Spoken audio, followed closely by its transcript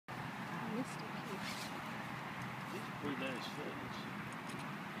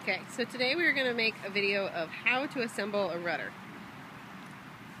Okay, so today we are going to make a video of how to assemble a rudder.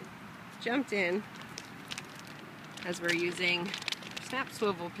 Jumped in as we're using snap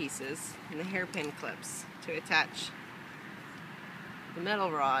swivel pieces and the hairpin clips to attach the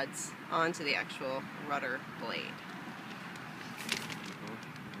metal rods onto the actual rudder blade.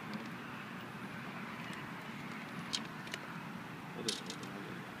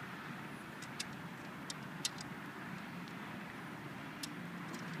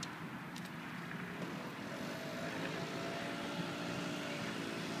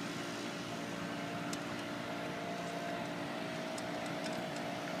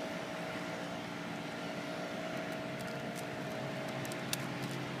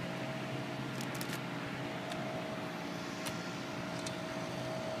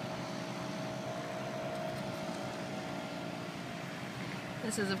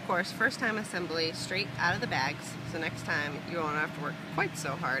 This is, of course, first time assembly straight out of the bags, so next time you won't have to work quite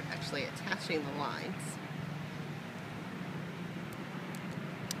so hard actually attaching the lines.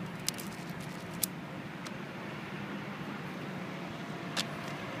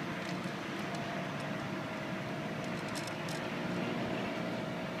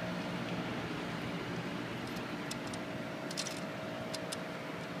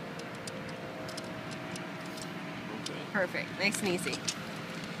 Perfect, nice and easy.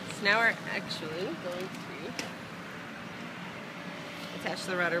 So now we're actually going to attach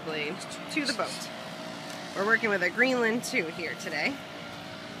the rudder blade to the boat. We're working with a Greenland 2 here today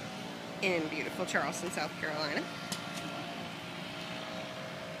in beautiful Charleston, South Carolina.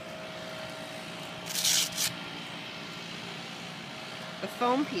 The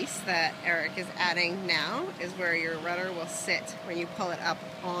foam piece that Eric is adding now is where your rudder will sit when you pull it up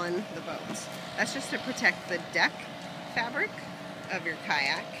on the boat. That's just to protect the deck fabric of your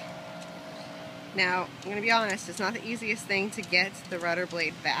kayak. Now, I'm going to be honest, it's not the easiest thing to get the rudder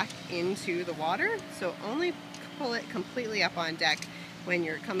blade back into the water, so only pull it completely up on deck when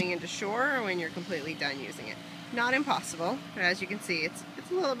you're coming into shore or when you're completely done using it. Not impossible, but as you can see, it's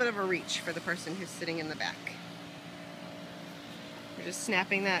a little bit of a reach for the person who's sitting in the back. We're just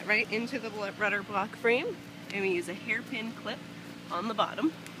snapping that right into the rudder block frame, and we use a hairpin clip on the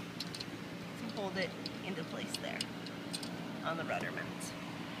bottom to hold it into place there on the rudder mount.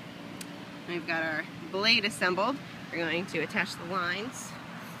 We've got our blade assembled. We're going to attach the lines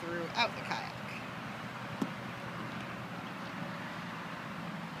throughout the kayak.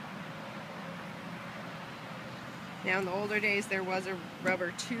 Now in the older days there was a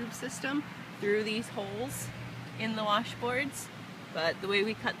rubber tube system through these holes in the washboards, but the way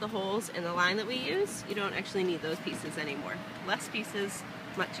we cut the holes and the line that we use, you don't actually need those pieces anymore. Less pieces,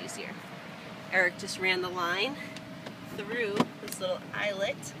 much easier. Eric just ran the line through this little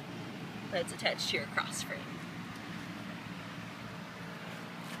eyelet that's attached to your cross frame.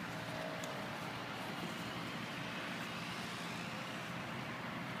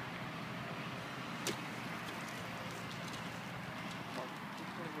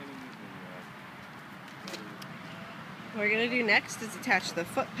 What we're going to do next is attach the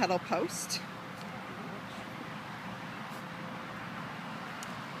foot pedal post.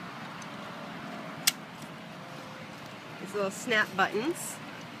 These little snap buttons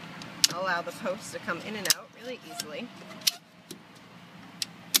allow the post to come in and out really easily.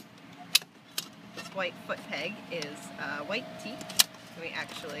 This white foot peg is white teak. We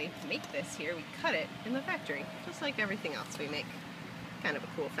actually make this here. We cut it in the factory, just like everything else we make. Kind of a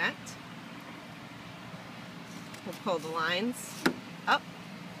cool fact. We'll pull the lines up,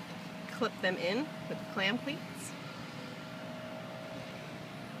 clip them in with the clam cleats.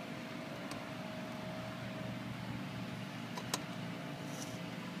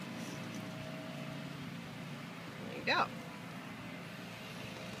 Go.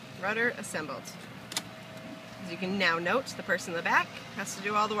 Rudder assembled. As you can now note, the person in the back has to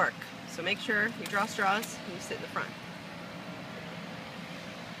do all the work. So make sure you draw straws and you sit in the front.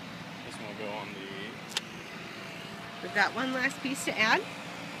 This one will go on the... We've got one last piece to add.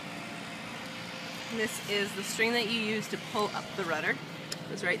 And this is the string that you use to pull up the rudder. It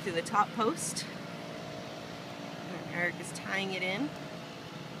goes right through the top post. And Eric is tying it in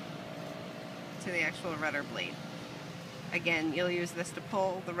to the actual rudder blade. Again, you'll use this to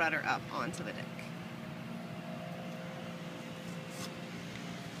pull the rudder up onto the deck.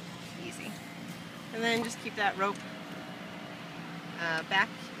 Easy. And then just keep that rope back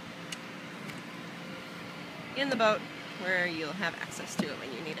in the boat where you'll have access to it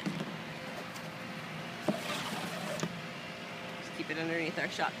when you need it. Just keep it underneath our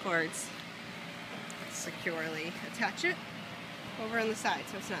shock cords. Securely attach it over on the side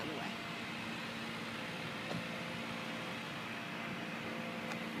so it's not in the way.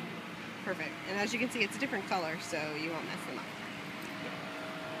 Perfect. And as you can see, it's a different color, so you won't mess them up.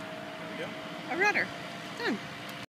 There we go. A rudder. Done.